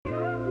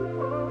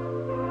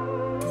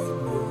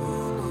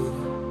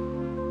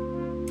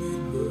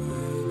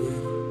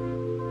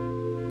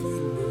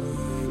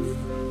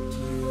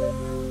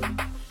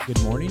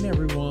Good morning,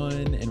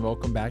 everyone, and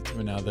welcome back to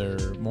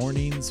another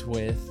Mornings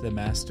with the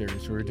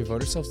Masters, where we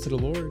devote ourselves to the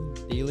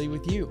Lord daily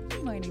with you.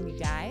 Good morning, you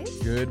guys.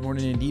 Good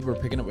morning indeed. We're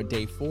picking up with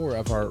day 4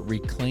 of our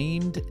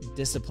Reclaimed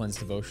Disciplines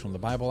devotional in the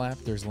Bible app.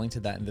 There's a link to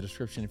that in the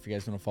description if you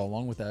guys want to follow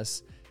along with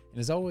us. And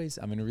as always,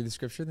 I'm going to read the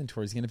scripture, then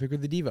Tori's going to pick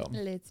with the Devo.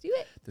 Let's do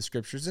it. The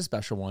scripture is a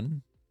special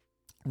one.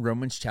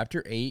 Romans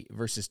chapter 8,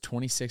 verses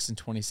 26 and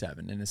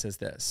 27. And it says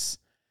this: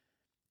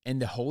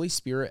 "And the Holy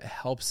Spirit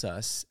helps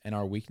us in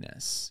our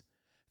weakness.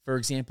 For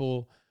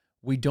example,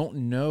 we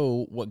don't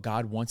know what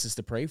God wants us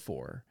to pray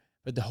for,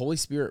 but the Holy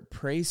Spirit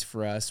prays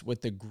for us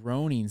with the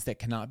groanings that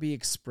cannot be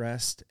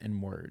expressed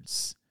in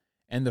words.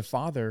 And the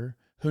Father,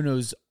 who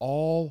knows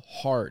all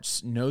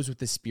hearts, knows what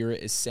the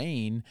Spirit is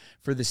saying,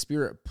 for the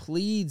Spirit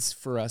pleads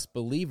for us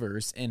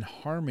believers in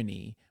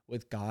harmony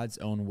with God's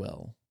own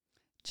will."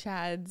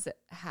 Chad's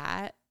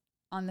hat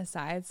on the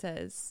side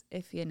says,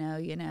 "If you know,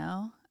 you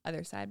know."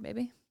 Other side,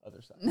 baby.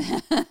 Other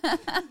side.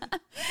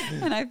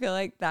 And I feel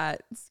like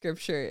that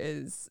scripture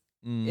is,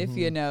 if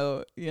you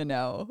know, you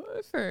know,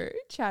 for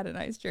Chad and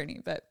I's journey.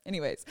 But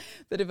anyways,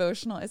 the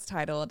devotional is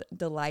titled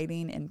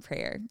Delighting in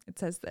Prayer. It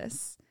says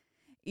this: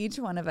 each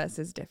one of us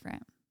is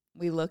different.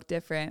 We look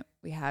different.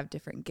 We have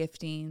different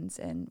giftings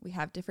and we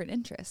have different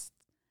interests.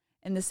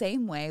 In the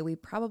same way, we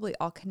probably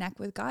all connect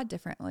with God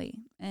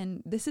differently.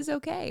 And this is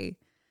okay.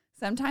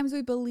 Sometimes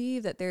we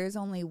believe that there is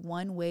only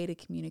one way to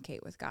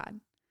communicate with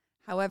God.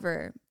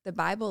 However, the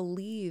Bible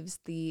leaves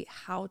the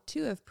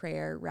how-to of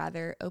prayer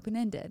rather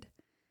open-ended.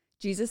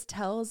 Jesus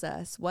tells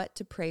us what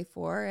to pray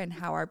for and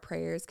how our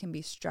prayers can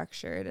be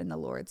structured in the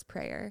Lord's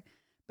Prayer,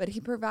 but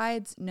he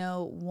provides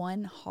no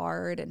one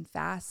hard and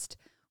fast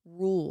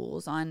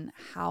rules on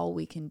how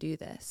we can do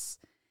this.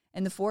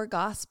 In the 4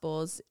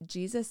 Gospels,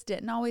 Jesus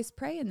didn't always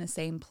pray in the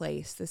same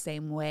place, the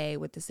same way,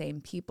 with the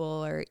same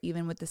people, or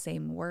even with the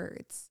same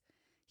words.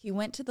 He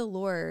went to the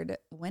Lord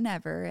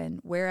whenever and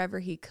wherever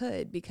he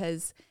could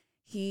because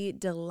he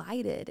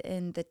delighted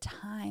in the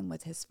time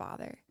with his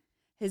Father.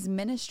 His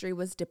ministry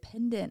was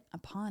dependent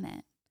upon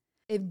it.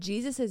 If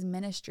Jesus'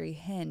 ministry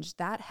hinged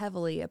that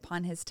heavily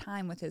upon his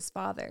time with his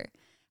Father,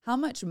 how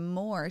much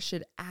more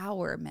should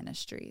our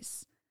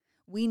ministries?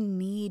 We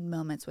need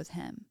moments with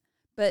him,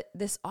 but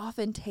this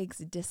often takes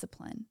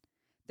discipline.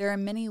 There are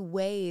many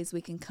ways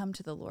we can come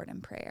to the Lord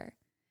in prayer.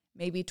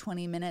 Maybe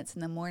 20 minutes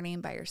in the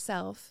morning by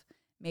yourself,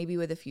 maybe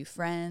with a few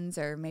friends,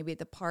 or maybe at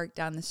the park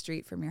down the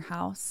street from your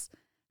house.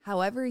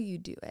 However you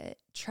do it,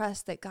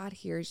 trust that God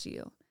hears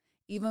you,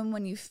 even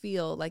when you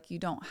feel like you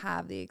don't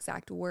have the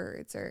exact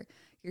words or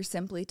you're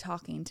simply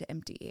talking to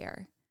empty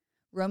air.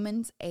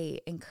 Romans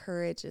 8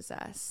 encourages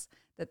us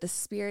that the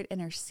Spirit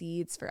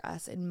intercedes for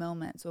us in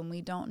moments when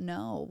we don't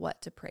know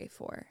what to pray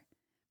for.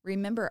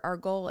 Remember, our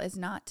goal is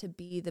not to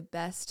be the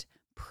best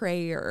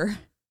prayer,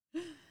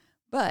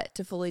 but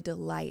to fully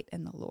delight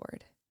in the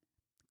Lord.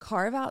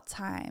 Carve out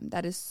time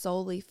that is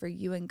solely for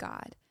you and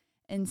God,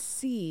 and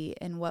see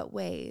in what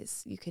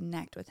ways you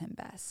connect with him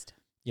best.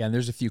 Yeah, and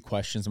there's a few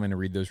questions. I'm going to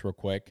read those real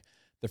quick.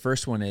 The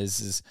first one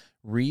is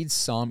read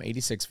Psalm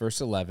 86, verse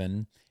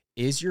 11.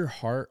 Is your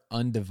heart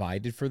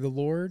undivided for the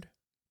Lord?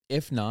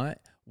 If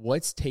not,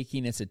 what's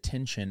taking its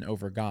attention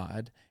over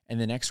God?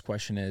 And the next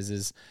question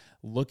is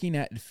looking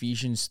at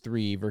Ephesians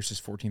 3, verses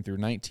 14 through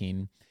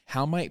 19,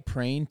 how might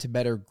praying to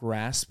better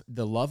grasp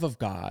the love of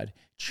God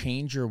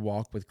change your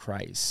walk with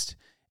Christ?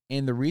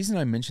 And the reason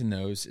I mention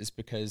those is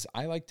because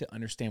I like to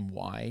understand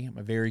why. I'm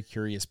a very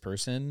curious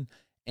person.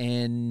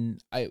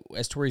 And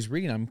as Tori's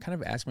reading, I'm kind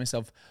of asking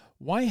myself,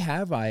 why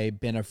have I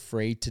been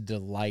afraid to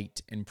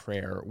delight in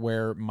prayer,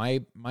 where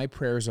my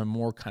prayers are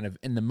more kind of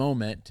in the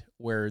moment,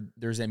 where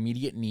there's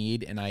immediate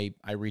need and I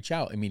reach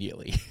out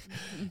immediately.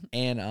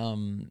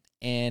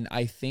 And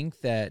I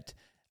think that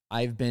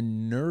I've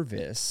been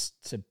nervous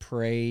to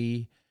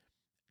pray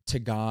to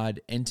God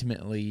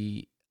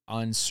intimately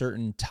on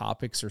certain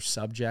topics or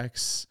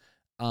subjects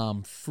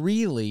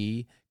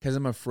freely because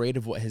I'm afraid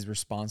of what his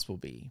response will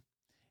be.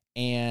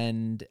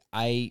 And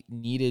I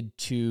needed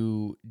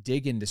to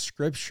dig into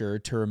scripture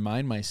to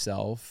remind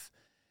myself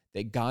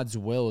that God's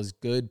will is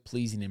good,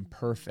 pleasing, and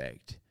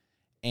perfect.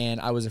 And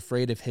I was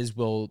afraid of his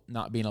will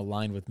not being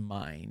aligned with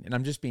mine. And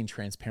I'm just being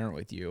transparent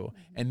with you.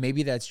 And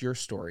maybe that's your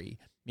story.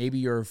 Maybe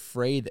you're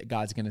afraid that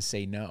God's going to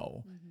say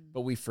no,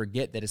 but we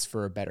forget that it's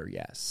for a better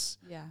yes.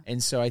 Yeah.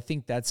 And so I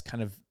think that's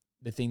kind of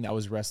the thing that I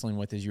was wrestling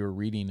with as you were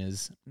reading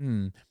is,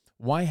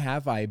 why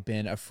have I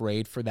been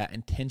afraid for that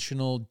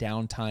intentional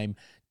downtime,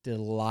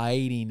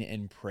 delighting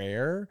in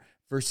prayer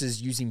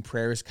versus using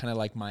prayer as kind of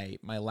like my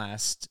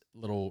last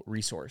little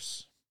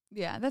resource?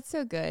 Yeah, that's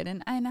so good.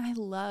 And I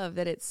love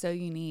that it's so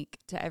unique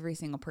to every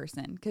single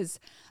person, because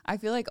I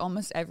feel like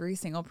almost every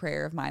single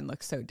prayer of mine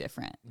looks so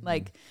different. Mm-hmm.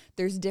 Like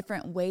there's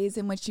different ways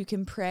in which you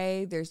can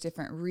pray. There's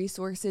different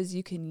resources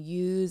you can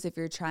use if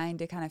you're trying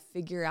to kind of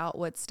figure out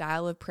what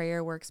style of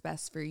prayer works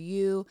best for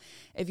you.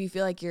 If you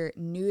feel like you're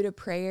new to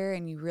prayer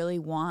and you really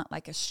want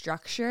like a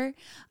structure,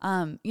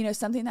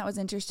 something that was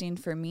interesting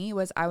for me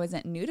was I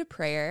wasn't new to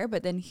prayer,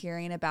 but then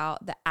hearing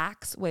about the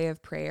Acts way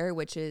of prayer,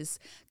 which is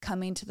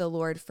coming to the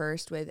Lord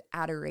first with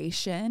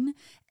adoration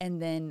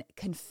and then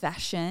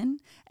confession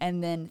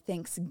and then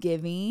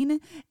thanksgiving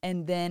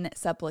and then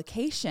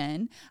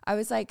supplication, I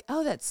was like,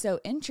 oh, that's so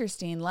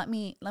interesting. Let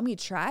me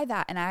try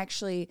that. And I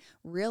actually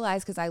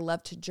realized, because I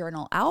love to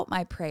journal out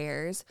my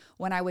prayers,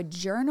 when I would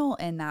journal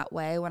in that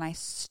way, when I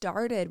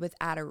started with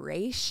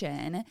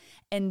adoration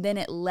and then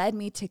it led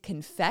me to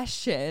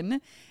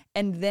confession,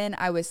 and then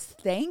I was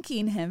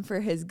thanking him for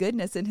his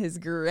goodness and his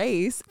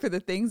grace for the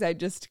things I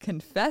just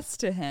confessed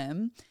to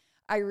him,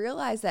 I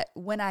realized that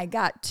when I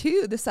got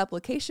to the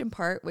supplication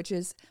part, which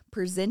is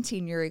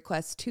presenting your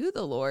request to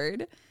the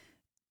Lord,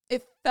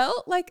 it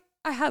felt like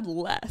I had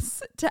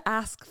less to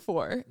ask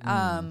for.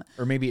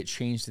 Or maybe it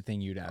changed the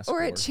thing you'd ask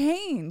for. Or it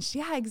changed.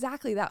 Yeah,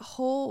 exactly. That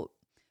whole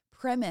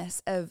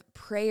premise of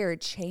prayer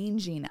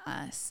changing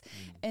us.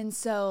 And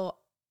so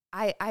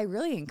I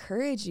really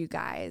encourage you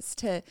guys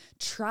to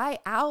try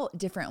out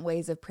different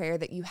ways of prayer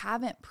that you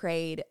haven't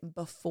prayed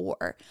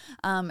before.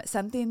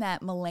 Something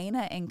that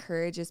Milena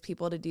encourages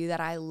people to do that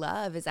I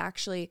love is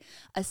actually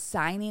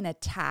assigning a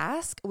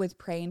task with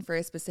praying for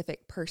a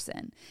specific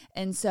person.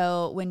 And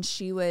so when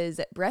she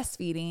was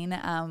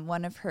breastfeeding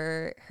one of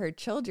her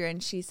children,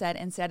 she said,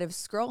 instead of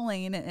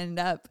scrolling and end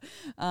up,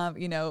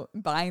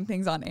 buying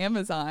things on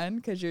Amazon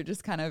because you're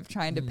just kind of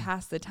trying to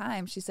pass the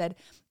time, she said,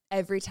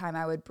 every time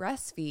I would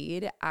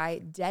breastfeed, I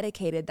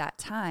dedicated that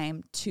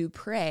time to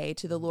pray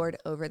to the Lord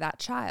over that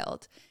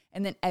child.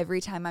 And then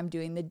every time I'm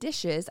doing the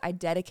dishes, I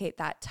dedicate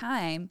that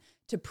time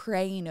to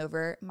praying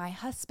over my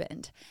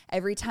husband.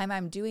 Every time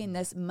I'm doing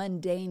this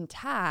mundane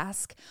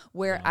task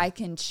where I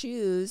can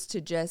choose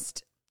to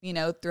just,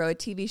 throw a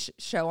TV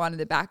show on in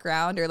the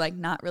background or like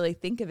not really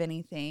think of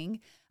anything,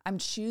 I'm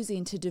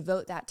choosing to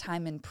devote that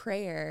time in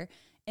prayer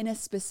in a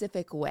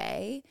specific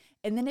way.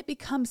 And then it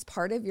becomes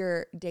part of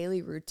your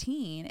daily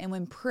routine. And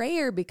when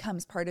prayer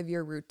becomes part of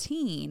your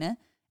routine,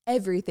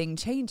 everything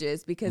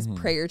changes because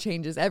prayer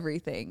changes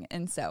everything.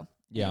 And so,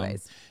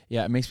 anyways.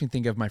 Yeah, it makes me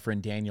think of my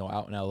friend Daniel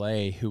out in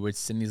LA who would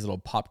send these little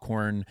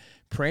popcorn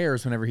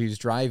prayers whenever he was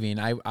driving.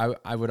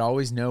 I would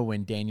always know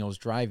when Daniel's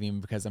driving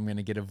because I'm going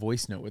to get a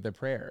voice note with a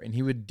prayer. And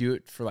he would do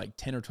it for like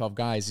 10 or 12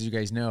 guys. As you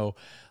guys know,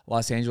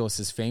 Los Angeles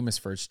is famous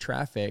for its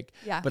traffic.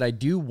 Yeah. But I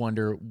do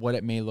wonder what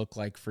it may look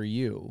like for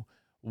you.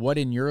 What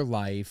in your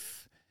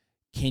life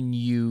can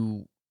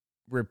you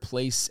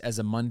replace as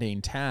a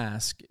mundane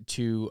task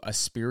to a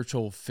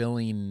spiritual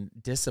filling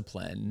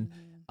discipline?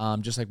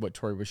 Just like what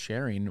Tori was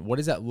sharing, what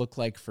does that look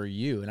like for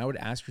you? And I would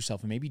ask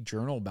yourself and maybe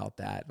journal about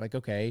that. Like,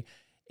 okay,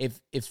 if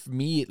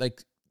me,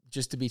 like,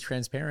 just to be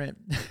transparent,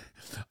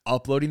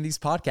 uploading these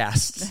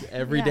podcasts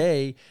every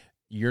day,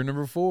 year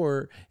number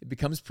 4, it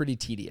becomes pretty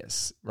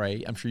tedious,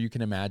 right? I'm sure you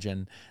can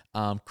imagine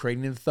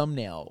creating a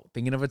thumbnail,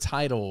 thinking of a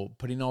title,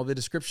 putting all the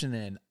description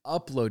in,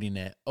 uploading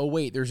it. Oh,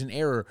 wait, there's an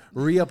error,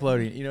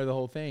 re-uploading, the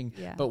whole thing.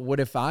 Yeah. But what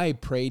if I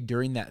prayed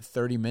during that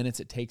 30 minutes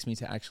it takes me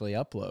to actually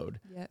upload?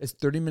 Yep. It's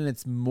 30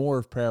 minutes more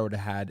of prayer I would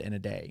have had in a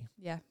day.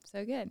 Yeah,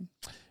 so good.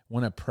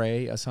 Want to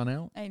pray us on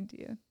out? I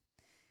do.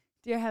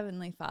 Dear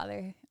Heavenly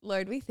Father,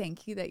 Lord, we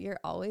thank you that you're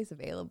always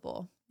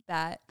available,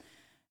 that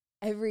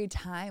every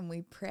time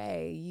we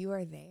pray, you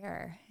are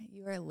there.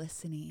 You are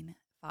listening,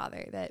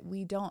 Father, that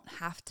we don't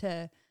have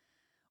to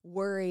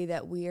worry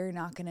that we are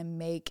not going to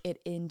make it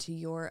into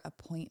your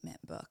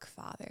appointment book,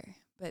 Father,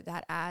 but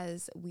that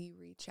as we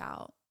reach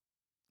out,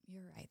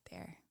 you're right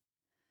there.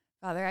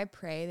 Father, I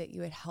pray that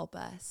you would help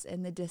us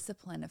in the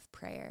discipline of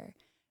prayer,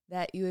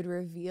 that you would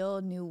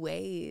reveal new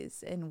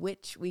ways in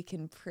which we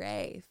can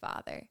pray,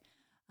 Father,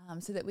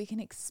 so that we can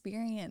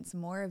experience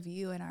more of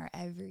you in our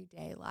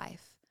everyday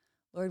life.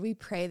 Lord, we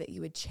pray that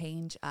you would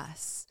change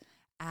us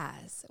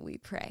as we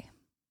pray.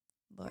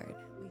 Lord,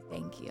 we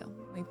thank you.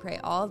 We pray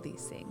all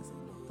these things in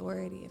the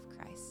authority of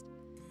Christ.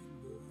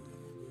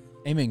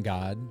 Amen,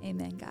 God.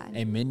 Amen, God.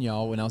 Amen,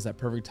 y'all. When now's that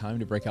perfect time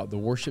to break out the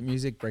worship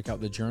music, break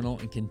out the journal,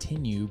 and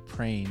continue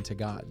praying to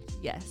God.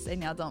 Yes,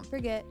 and y'all don't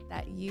forget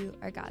that you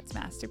are God's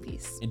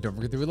masterpiece. And don't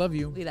forget that we love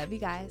you. We love you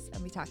guys, and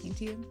we'll be talking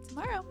to you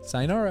tomorrow.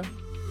 Sayonara.